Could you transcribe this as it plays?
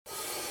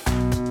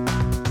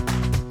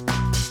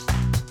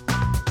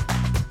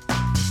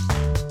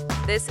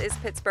This is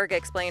Pittsburgh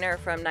Explainer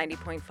from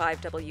 90.5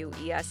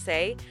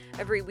 WESA.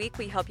 Every week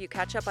we help you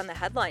catch up on the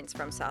headlines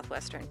from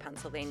southwestern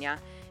Pennsylvania.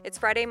 It's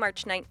Friday,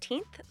 March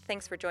 19th.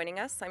 Thanks for joining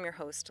us. I'm your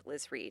host,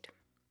 Liz Reed.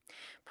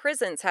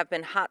 Prisons have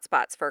been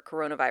hotspots for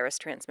coronavirus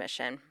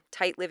transmission.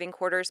 Tight living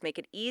quarters make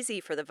it easy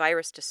for the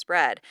virus to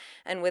spread,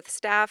 and with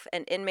staff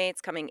and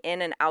inmates coming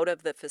in and out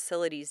of the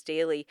facilities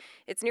daily,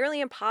 it's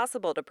nearly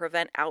impossible to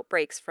prevent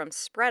outbreaks from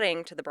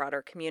spreading to the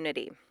broader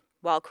community.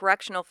 While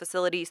correctional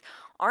facilities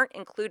aren't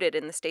included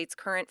in the state's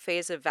current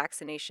phase of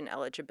vaccination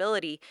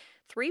eligibility,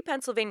 3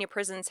 Pennsylvania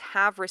prisons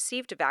have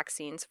received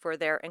vaccines for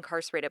their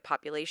incarcerated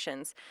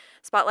populations.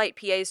 Spotlight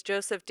PA's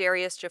Joseph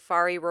Darius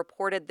Jafari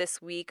reported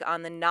this week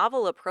on the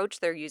novel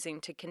approach they're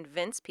using to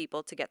convince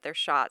people to get their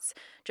shots.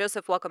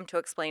 Joseph, welcome to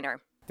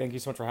Explainer. Thank you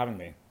so much for having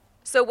me.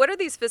 So what are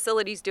these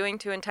facilities doing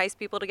to entice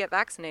people to get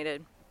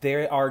vaccinated?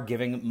 They are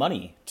giving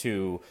money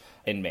to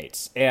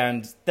inmates,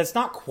 and that's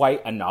not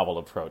quite a novel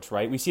approach,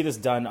 right? We see this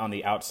done on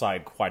the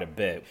outside quite a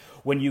bit.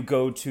 When you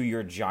go to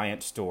your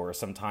Giant store,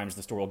 sometimes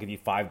the store will give you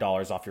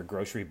 $5 off your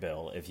grocery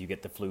bill if you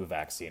get the flu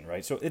vaccine,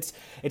 right? So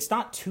it's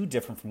not too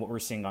different from what we're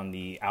seeing on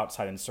the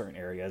outside in certain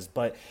areas,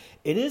 but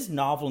it is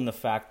novel in the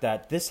fact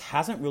that this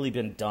hasn't really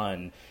been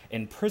done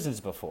in prisons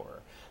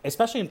before,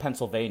 especially in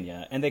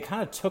Pennsylvania, and they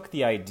kind of took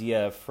the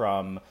idea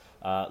from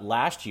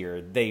last year.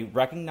 They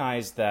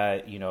recognized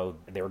that,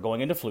 they were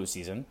going into flu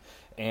season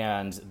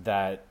and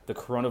that the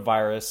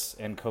coronavirus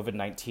and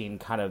COVID-19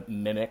 kind of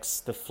mimics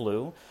the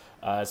flu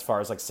as far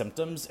as like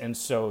symptoms. And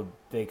so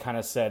they kind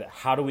of said,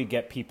 how do we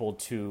get people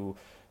to,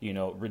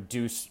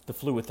 reduce the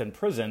flu within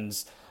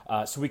prisons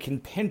so we can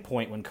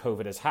pinpoint when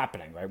COVID is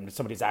happening, right? When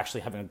somebody's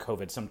actually having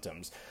COVID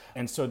symptoms.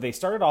 And so they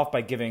started off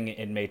by giving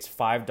inmates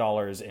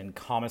 $5 in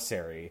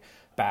commissary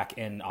back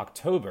in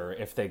October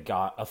if they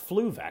got a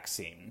flu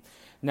vaccine.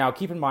 Now,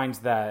 keep in mind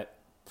that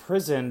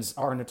prisons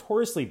are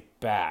notoriously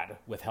bad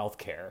with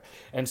healthcare.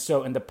 And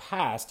so in the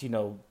past,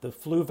 the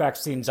flu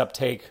vaccine's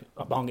uptake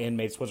among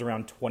inmates was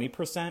around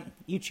 20%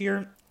 each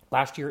year.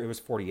 Last year, it was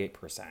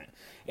 48%.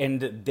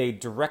 And they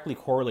directly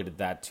correlated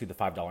that to the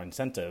 $5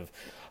 incentive.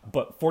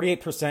 But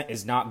 48%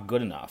 is not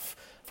good enough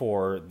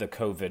for the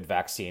COVID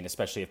vaccine,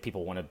 especially if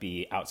people want to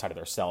be outside of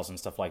their cells and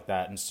stuff like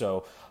that. And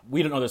so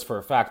we don't know this for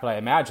a fact, but I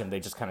imagine they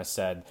just kind of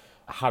said,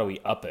 how do we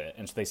up it?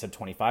 And so they said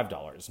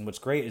 $25. And what's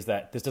great is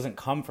that this doesn't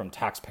come from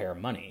taxpayer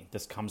money.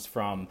 This comes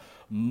from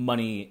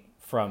money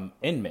from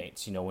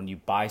inmates. When you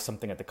buy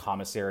something at the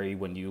commissary,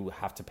 when you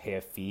have to pay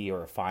a fee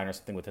or a fine or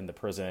something within the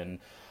prison,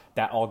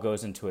 that all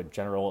goes into a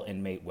general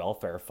inmate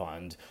welfare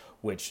fund,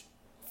 which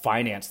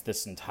financed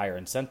this entire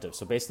incentive.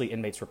 So basically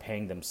inmates were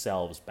paying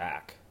themselves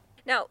back.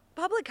 Now,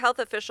 public health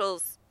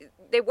officials,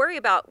 they worry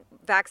about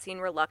vaccine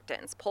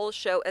reluctance. Polls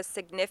show a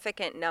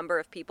significant number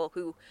of people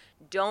who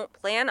don't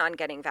plan on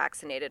getting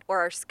vaccinated or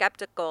are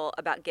skeptical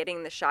about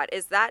getting the shot.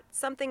 Is that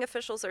something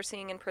officials are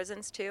seeing in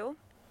prisons too?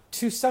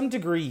 To some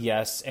degree,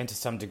 yes, and to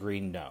some degree,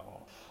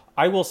 no.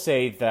 I will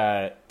say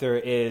that there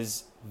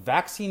is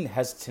vaccine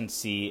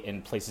hesitancy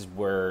in places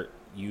where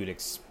you'd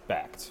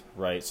expect,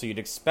 right? So you'd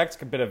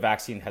expect a bit of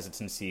vaccine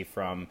hesitancy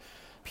from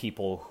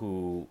people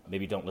who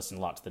maybe don't listen a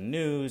lot to the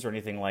news or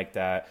anything like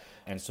that,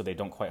 and so they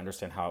don't quite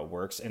understand how it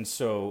works. And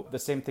so the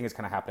same thing is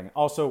kind of happening.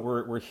 Also,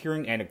 we're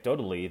hearing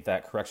anecdotally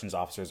that corrections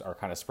officers are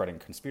kind of spreading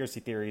conspiracy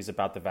theories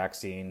about the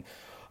vaccine.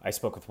 I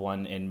spoke with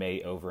one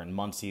inmate over in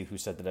Muncie who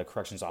said that a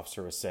corrections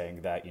officer was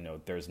saying that,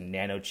 there's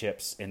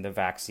nanochips in the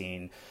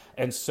vaccine.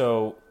 And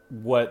so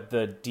what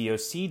the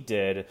DOC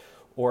did,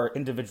 or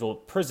individual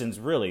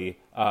prisons really,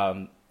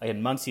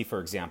 in Muncie,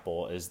 for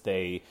example, is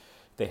they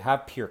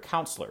have peer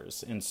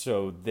counselors. And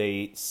so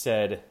they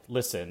said,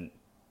 listen,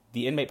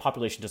 the inmate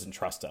population doesn't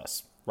trust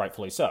us,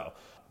 rightfully so.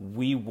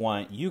 We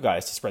want you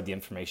guys to spread the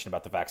information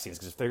about the vaccines,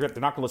 because if they're not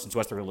going to listen to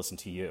us, they're going to listen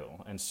to you.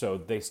 And so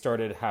they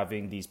started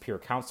having these peer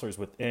counselors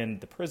within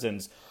the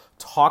prisons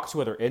talk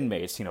to other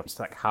inmates, just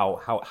like how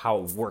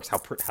it works, how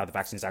the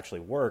vaccines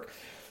actually work,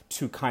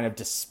 to kind of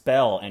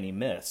dispel any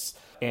myths.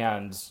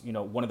 And,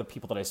 one of the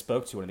people that I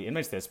spoke to, one of the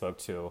inmates that I spoke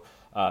to,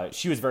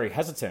 she was very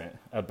hesitant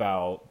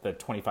about the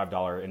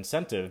 $25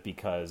 incentive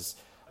because,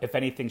 if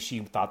anything, she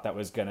thought that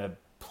was going to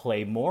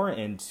play more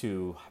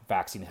into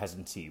vaccine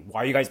hesitancy.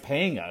 Why are you guys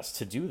paying us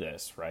to do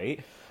this,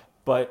 right?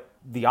 But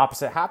the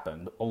opposite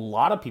happened. A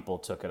lot of people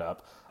took it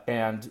up,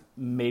 and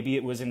maybe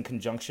it was in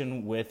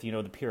conjunction with,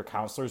 the peer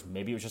counselors.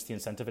 Maybe it was just the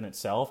incentive in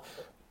itself.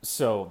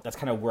 So that's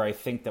kind of where I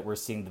think that we're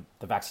seeing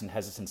the vaccine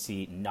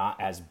hesitancy not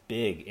as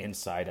big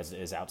inside as it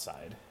is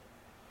outside.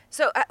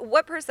 So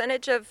what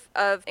percentage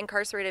of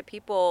incarcerated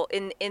people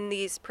in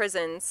these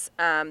prisons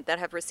that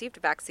have received a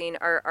vaccine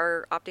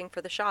are opting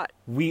for the shot?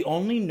 We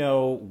only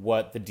know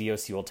what the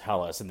DOC will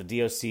tell us, and the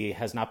DOC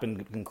has not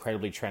been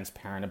incredibly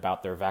transparent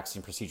about their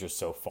vaccine procedures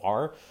so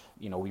far.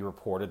 We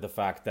reported the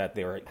fact that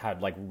they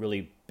had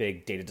really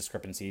big data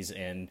discrepancies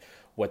in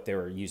what they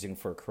were using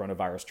for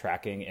coronavirus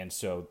tracking, and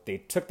so they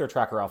took their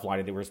tracker offline,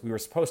 and we were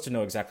supposed to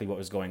know exactly what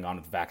was going on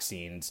with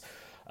vaccines.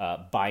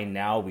 By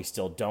now, we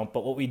still don't.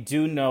 But what we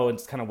do know, and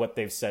it's kind of what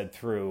they've said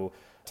through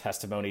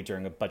testimony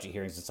during budget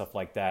hearings and stuff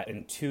like that.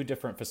 In 2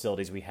 different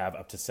facilities, we have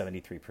up to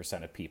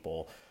 73% of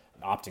people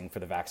opting for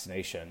the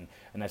vaccination,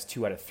 and that's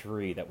 2 out of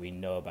 3 that we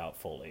know about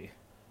fully.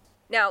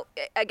 Now,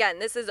 again,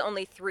 this is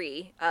only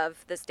 3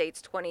 of the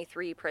state's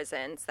 23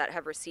 prisons that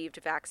have received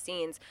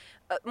vaccines.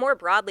 More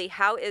broadly,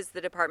 how is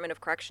the Department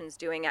of Corrections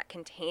doing at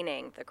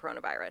containing the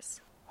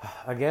coronavirus?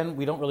 Again,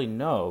 we don't really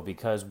know,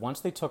 because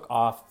once they took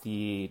off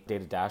the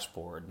data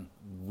dashboard,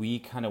 we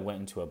kind of went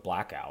into a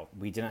blackout.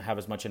 We didn't have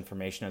as much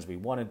information as we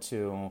wanted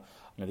to.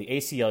 The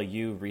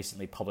ACLU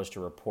recently published a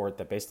report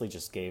that basically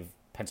just gave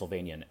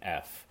Pennsylvania an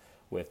F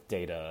with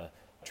data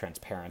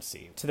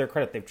transparency. To their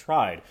credit, they've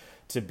tried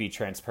to be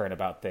transparent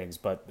about things,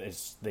 but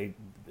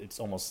it's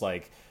almost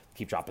like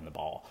keep dropping the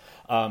ball.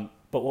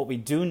 But what we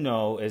do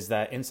know is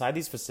that inside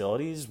these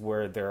facilities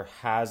where there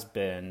has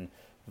been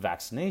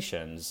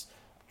vaccinations,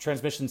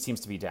 transmission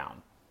seems to be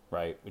down,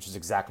 right? Which is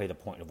exactly the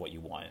point of what you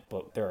want.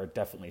 But there are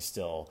definitely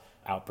still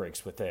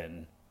outbreaks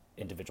within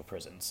individual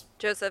prisons.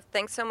 Joseph,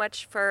 thanks so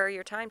much for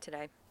your time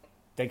today.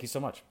 Thank you so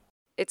much.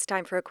 It's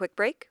time for a quick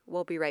break.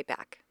 We'll be right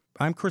back.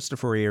 I'm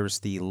Christopher Ayers,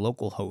 the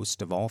local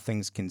host of All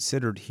Things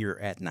Considered here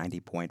at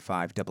 90.5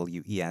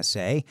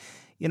 WESA.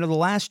 The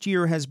last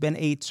year has been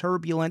a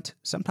turbulent,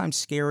 sometimes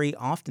scary,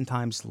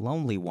 oftentimes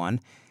lonely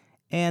one,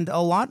 and a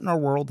lot in our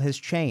world has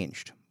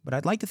changed. But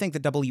I'd like to think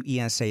that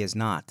WESA is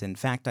not. In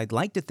fact, I'd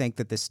like to think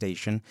that this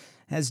station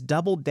has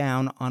doubled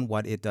down on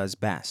what it does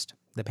best.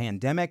 The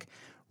pandemic,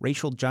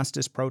 racial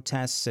justice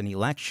protests, an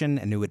election,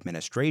 a new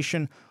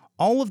administration,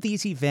 all of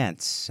these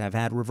events have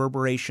had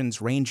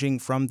reverberations ranging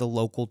from the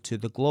local to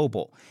the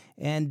global.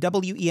 And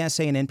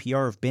WESA and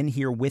NPR have been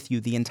here with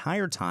you the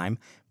entire time,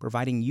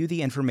 providing you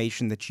the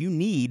information that you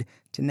need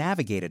to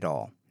navigate it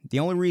all. The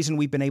only reason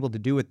we've been able to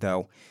do it,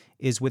 though,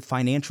 is with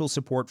financial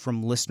support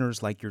from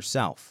listeners like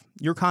yourself.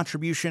 Your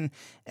contribution,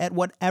 at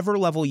whatever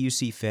level you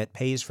see fit,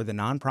 pays for the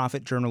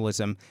nonprofit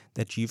journalism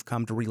that you've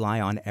come to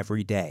rely on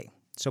every day.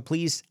 So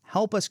please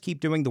help us keep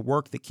doing the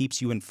work that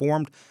keeps you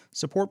informed.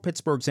 Support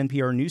Pittsburgh's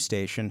NPR news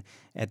station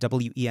at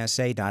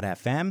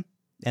WESA.FM,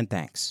 and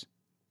thanks.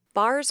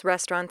 Bars,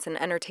 restaurants, and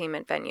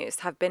entertainment venues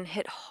have been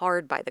hit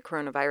hard by the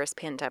coronavirus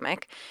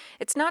pandemic.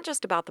 It's not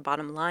just about the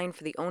bottom line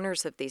for the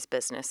owners of these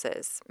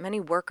businesses. Many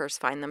workers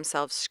find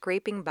themselves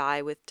scraping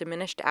by with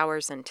diminished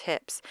hours and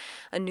tips.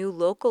 A new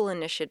local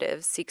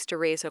initiative seeks to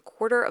raise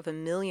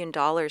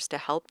 $250,000 to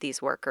help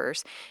these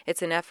workers.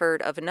 It's an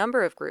effort of a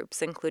number of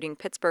groups, including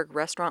Pittsburgh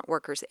Restaurant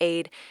Workers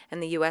Aid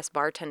and the U.S.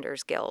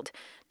 Bartenders Guild.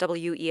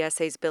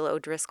 WESA's Bill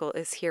O'Driscoll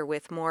is here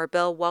with more.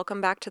 Bill,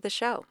 welcome back to the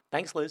show.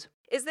 Thanks, Liz.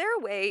 Is there a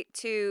way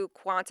to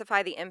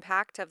quantify the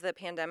impact of the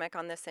pandemic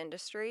on this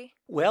industry?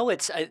 Well,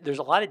 there's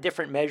a lot of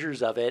different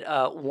measures of it.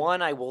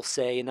 One, I will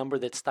say, a number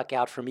that stuck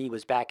out for me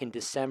was back in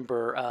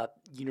December,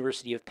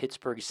 University of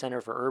Pittsburgh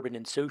Center for Urban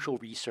and Social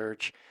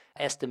Research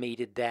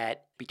estimated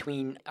that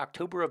between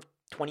October of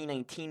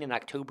 2019 and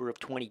October of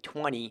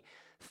 2020,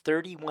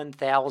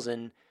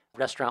 31,000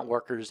 restaurant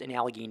workers in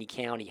Allegheny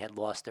County had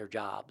lost their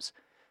jobs.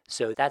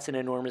 So that's an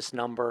enormous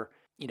number.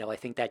 I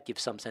think that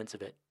gives some sense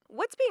of it.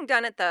 What's being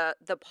done at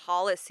the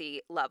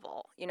policy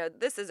level?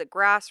 This is a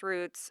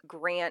grassroots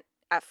grant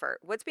effort.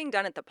 What's being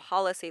done at the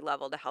policy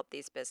level to help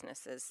these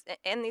businesses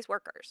and these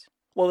workers?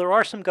 Well, there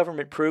are some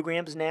government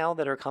programs now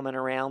that are coming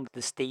around.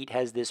 The state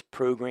has this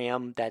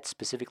program that's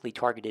specifically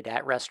targeted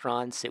at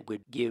restaurants. It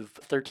would give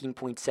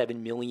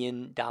 $13.7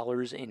 million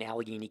in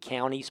Allegheny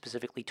County,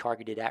 specifically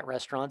targeted at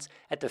restaurants.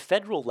 At the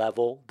federal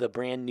level, the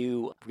brand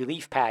new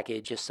relief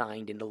package just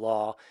signed into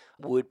law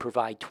would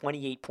provide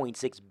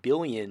 $28.6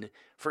 billion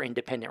for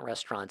independent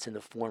restaurants in the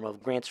form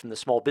of grants from the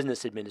Small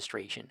Business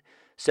Administration.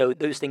 So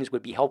those things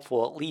would be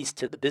helpful at least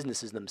to the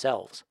businesses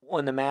themselves.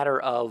 On the matter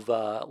of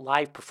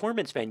live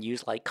performance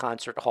venues like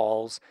concert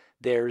halls,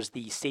 there's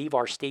the Save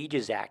Our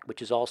Stages Act,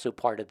 which is also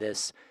part of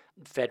this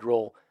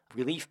federal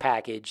relief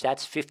package.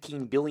 That's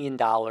 $15 billion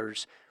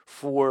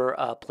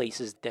for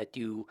places that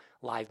do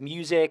live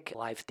music,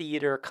 live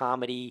theater,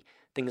 comedy,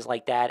 things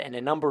like that. And a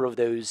number of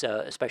those,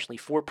 especially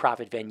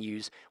for-profit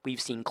venues,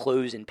 we've seen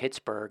close in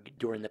Pittsburgh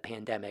during the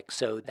pandemic.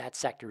 So that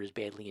sector is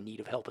badly in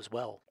need of help as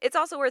well. It's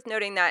also worth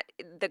noting that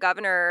the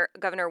Governor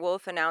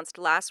Wolf announced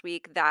last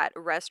week that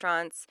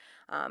restaurants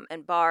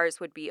and bars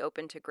would be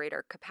open to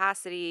greater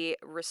capacity,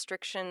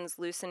 restrictions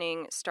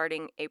loosening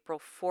starting April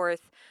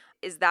 4th.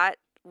 Is that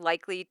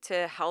likely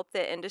to help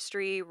the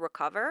industry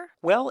recover?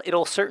 Well,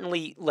 it'll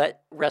certainly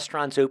let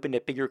restaurants open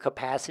at bigger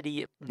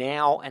capacity.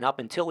 Now and up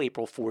until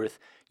April 4th,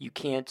 you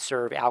can't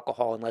serve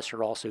alcohol unless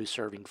you're also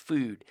serving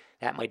food.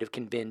 That might have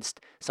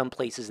convinced some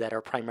places that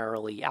are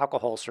primarily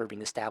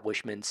alcohol-serving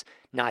establishments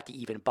not to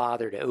even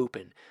bother to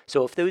open.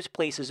 So if those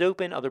places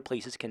open, other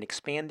places can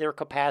expand their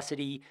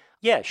capacity.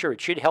 Yeah, sure,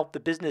 it should help the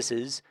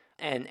businesses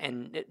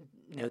and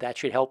that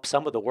should help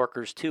some of the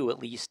workers too, at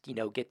least,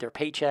 get their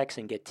paychecks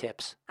and get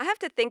tips. I have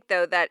to think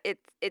though that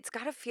it's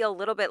got to feel a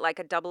little bit like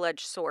a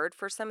double-edged sword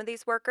for some of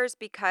these workers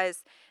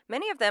because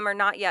many of them are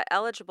not yet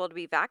eligible to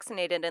be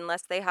vaccinated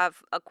unless they have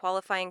a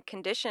qualifying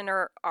condition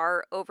or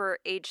are over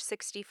age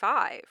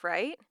 65,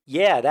 right?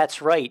 Yeah,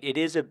 that's right. It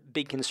is a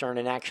big concern,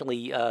 and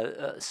actually,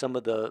 some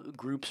of the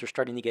groups are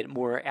starting to get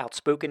more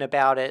outspoken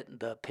about it.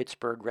 The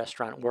Pittsburgh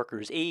Restaurant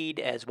Workers Aid,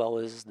 as well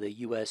as the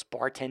U.S.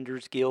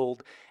 Bartenders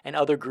Guild, and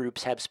other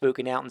groups have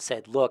spoken out and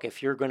said, "Look,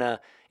 if you're gonna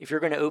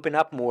open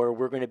up more,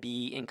 we're going to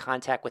be in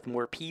contact with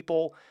more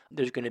people.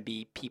 There's going to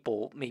be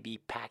people maybe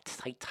packed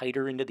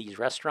tighter into these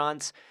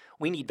restaurants.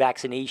 We need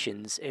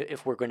vaccinations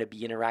if we're going to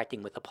be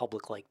interacting with the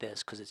public like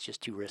this because it's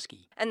just too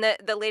risky." And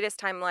the latest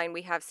timeline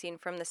we have seen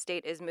from the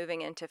state is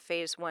moving into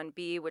phase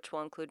 1B, which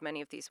will include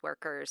many of these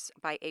workers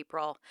by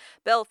April.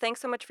 Bill,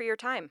 thanks so much for your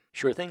time.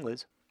 Sure thing,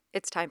 Liz.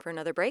 It's time for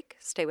another break.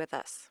 Stay with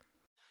us.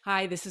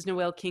 Hi, this is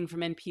Noelle King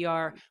from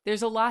NPR.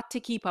 There's a lot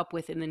to keep up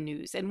with in the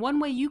news, and one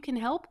way you can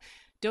help,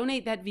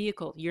 donate that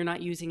vehicle you're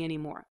not using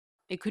anymore.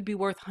 It could be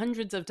worth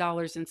hundreds of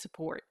dollars in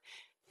support.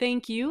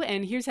 Thank you,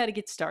 and here's how to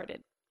get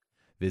started.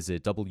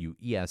 Visit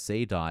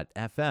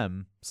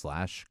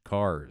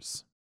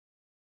wesa.fm/cars.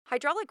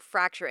 Hydraulic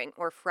fracturing,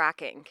 or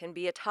fracking, can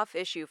be a tough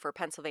issue for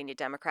Pennsylvania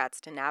Democrats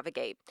to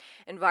navigate.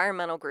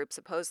 Environmental groups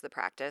oppose the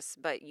practice,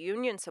 but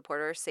union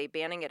supporters say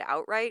banning it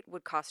outright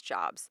would cost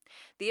jobs.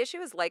 The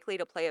issue is likely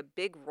to play a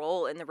big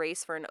role in the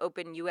race for an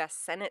open U.S.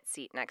 Senate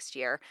seat next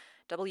year.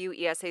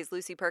 WESA's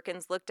Lucy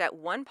Perkins looked at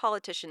one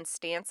politician's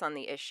stance on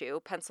the issue,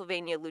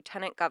 Pennsylvania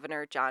Lieutenant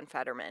Governor John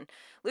Fetterman.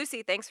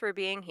 Lucy, thanks for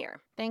being here.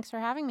 Thanks for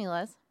having me,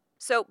 Liz.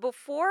 So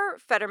before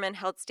Fetterman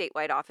held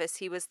statewide office,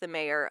 he was the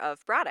mayor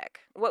of Braddock.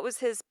 What was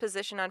his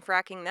position on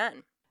fracking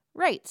then?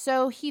 Right.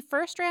 So he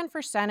first ran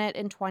for Senate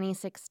in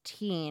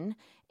 2016.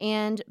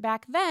 And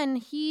back then,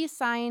 he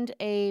signed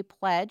a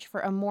pledge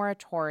for a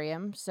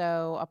moratorium,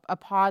 so a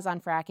pause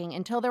on fracking,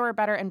 until there were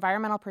better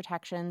environmental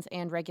protections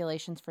and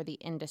regulations for the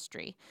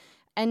industry.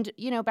 And,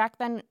 back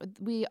then,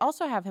 we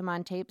also have him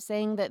on tape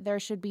saying that there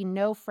should be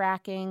no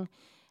fracking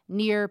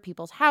near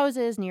people's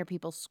houses, near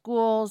people's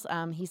schools.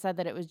 He said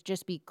that it would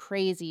just be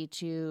crazy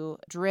to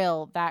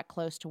drill that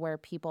close to where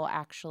people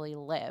actually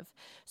live.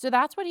 So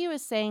that's what he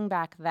was saying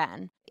back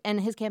then.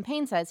 And his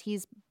campaign says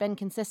he's been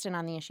consistent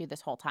on the issue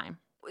this whole time.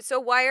 So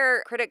why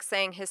are critics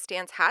saying his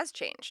stance has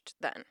changed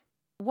then?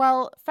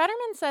 Well,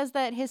 Fetterman says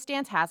that his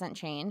stance hasn't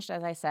changed,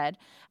 as I said,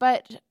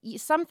 but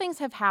some things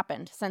have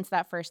happened since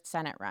that first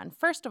Senate run.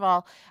 First of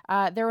all,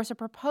 there was a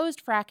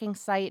proposed fracking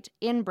site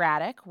in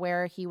Braddock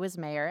where he was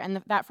mayor,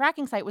 and that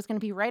fracking site was going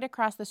to be right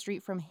across the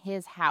street from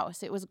his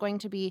house. It was going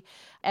to be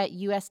at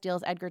U.S.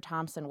 Steel's Edgar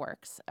Thomson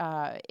Works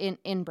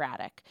in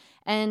Braddock.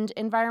 And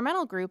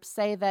environmental groups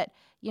say that,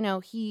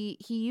 he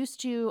used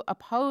to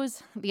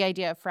oppose the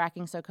idea of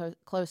fracking so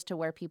close to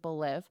where people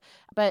live,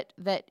 but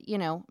that,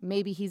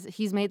 maybe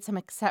he's made some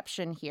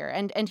exception here.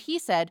 And he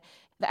said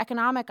the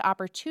economic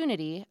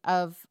opportunity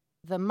of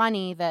the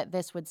money that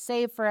this would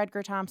save for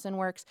Edgar Thomson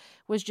Works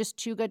was just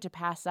too good to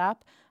pass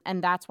up,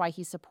 and that's why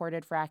he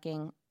supported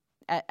fracking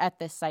at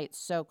this site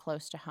so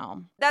close to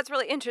home. That's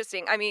really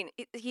interesting. I mean,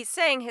 he's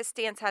saying his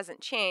stance hasn't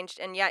changed,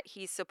 and yet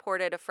he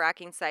supported a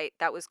fracking site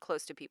that was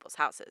close to people's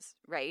houses,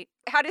 right?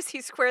 How does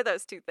he square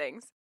those two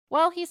things?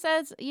 Well, he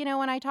says,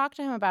 when I talked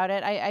to him about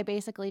it, I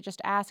basically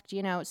just asked,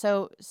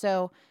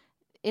 so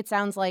it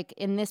sounds like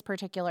in this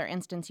particular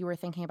instance, you were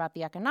thinking about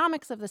the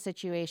economics of the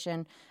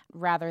situation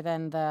rather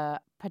than the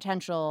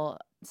potential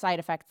side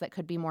effects that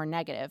could be more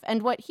negative.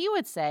 And what he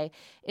would say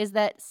is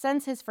that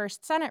since his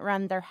first Senate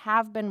run, there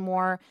have been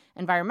more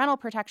environmental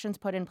protections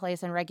put in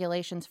place and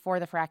regulations for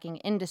the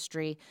fracking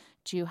industry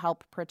to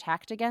help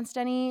protect against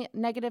any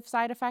negative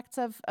side effects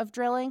of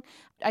drilling.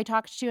 I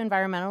talked to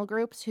environmental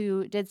groups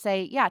who did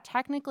say, yeah,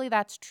 technically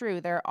that's true.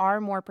 There are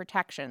more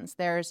protections.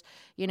 There's,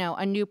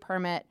 a new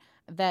permit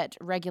that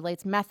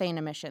regulates methane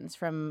emissions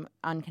from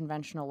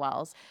unconventional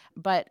wells.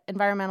 But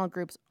environmental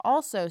groups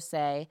also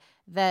say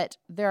that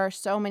there are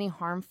so many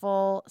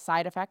harmful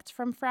side effects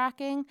from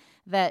fracking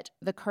that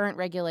the current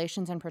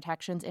regulations and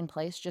protections in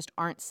place just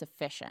aren't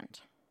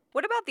sufficient.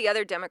 What about the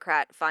other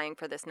Democrat vying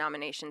for this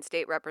nomination,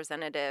 State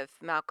Representative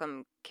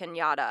Malcolm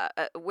Kenyatta?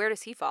 Where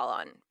does he fall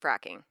on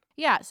fracking?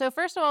 Yeah, so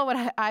first of all,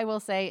 what I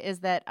will say is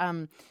that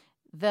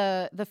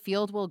the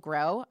field will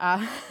grow.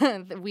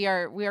 We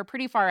are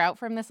pretty far out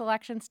from this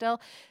election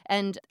still,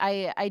 and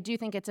I do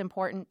think it's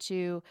important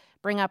to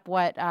bring up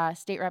what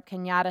State Rep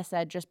Kenyatta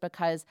said, just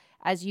because,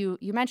 as you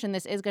mentioned,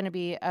 this is going to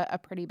be a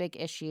pretty big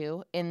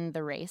issue in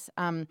the race.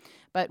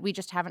 But we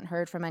just haven't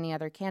heard from any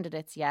other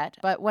candidates yet.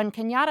 But when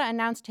Kenyatta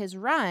announced his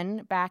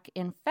run back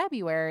in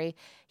February,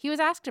 he was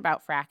asked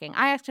about fracking.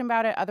 I asked him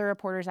about it. Other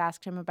reporters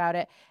asked him about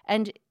it.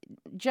 And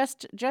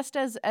just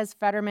as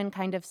Fetterman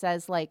kind of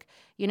says,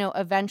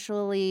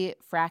 eventually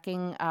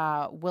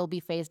fracking will be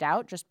phased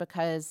out just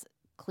because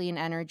clean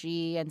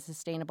energy and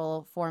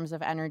sustainable forms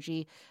of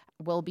energy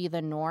will be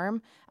the norm.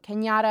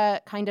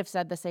 Kenyatta kind of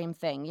said the same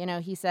thing.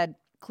 He said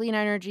clean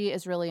energy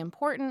is really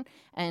important,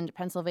 and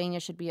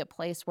Pennsylvania should be a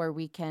place where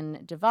we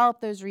can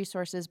develop those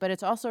resources, but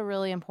it's also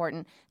really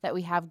important that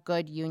we have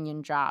good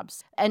union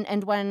jobs.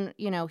 And when,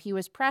 he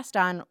was pressed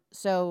on,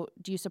 so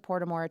do you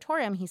support a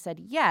moratorium? He said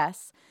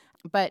yes,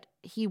 but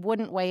he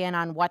wouldn't weigh in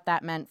on what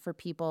that meant for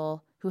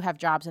people who have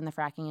jobs in the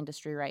fracking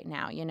industry right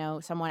now.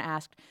 Someone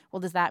asked, well,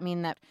 does that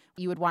mean that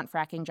you would want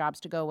fracking jobs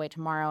to go away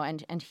tomorrow?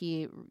 And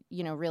he,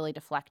 really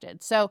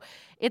deflected. So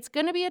it's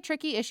going to be a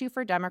tricky issue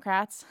for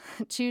Democrats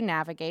to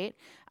navigate.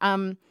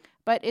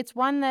 But it's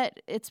one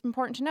that it's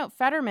important to note.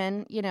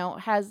 Fetterman,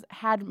 has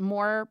had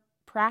more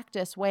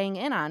practice weighing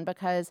in on,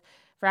 because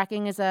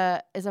fracking is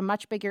a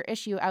much bigger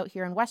issue out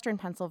here in Western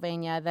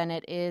Pennsylvania than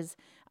it is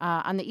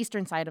on the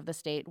eastern side of the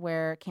state,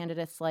 where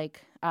candidates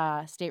like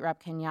State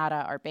Rep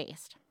Kenyatta are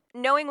based.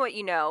 Knowing what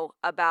you know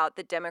about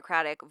the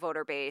Democratic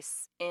voter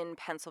base in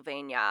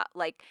Pennsylvania,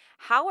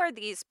 how are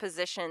these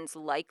positions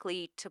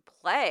likely to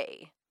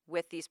play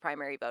with these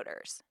primary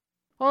voters?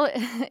 Well,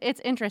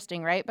 it's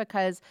interesting, right?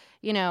 Because,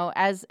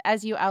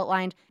 as you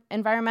outlined,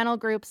 environmental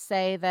groups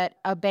say that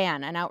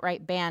an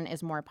outright ban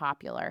is more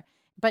popular.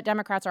 But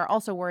Democrats are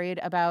also worried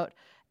about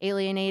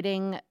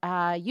alienating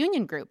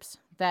union groups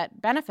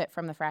that benefit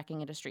from the fracking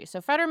industry. So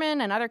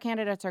Fetterman and other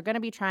candidates are going to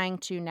be trying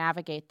to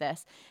navigate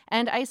this.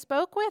 And I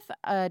spoke with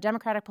a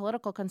Democratic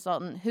political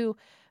consultant who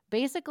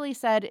basically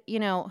said,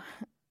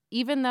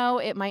 even though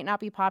it might not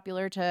be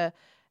popular to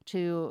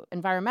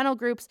environmental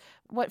groups,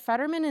 what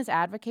Fetterman is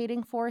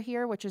advocating for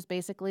here, which is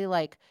basically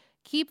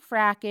keep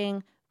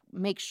fracking,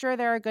 make sure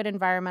there are good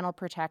environmental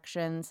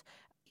protections.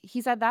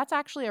 He said that's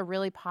actually a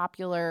really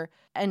popular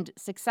and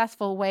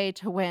successful way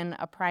to win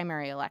a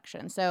primary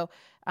election. So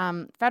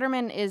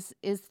Fetterman is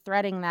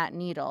threading that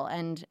needle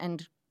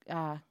and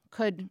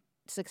could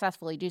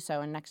successfully do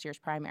so in next year's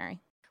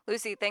primary.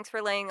 Lucy, thanks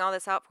for laying all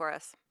this out for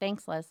us.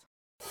 Thanks, Liz.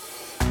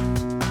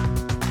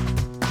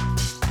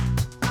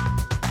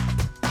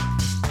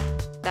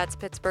 That's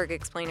Pittsburgh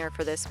Explainer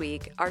for this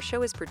week. Our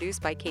show is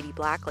produced by Katie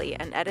Blackley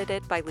and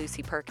edited by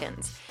Lucy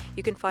Perkins.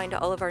 You can find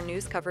all of our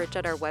news coverage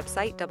at our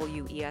website,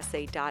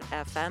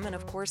 wesa.fm, and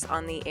of course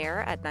on the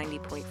air at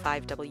 90.5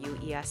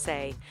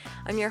 WESA.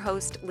 I'm your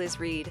host, Liz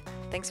Reed.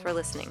 Thanks for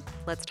listening.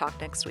 Let's talk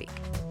next week.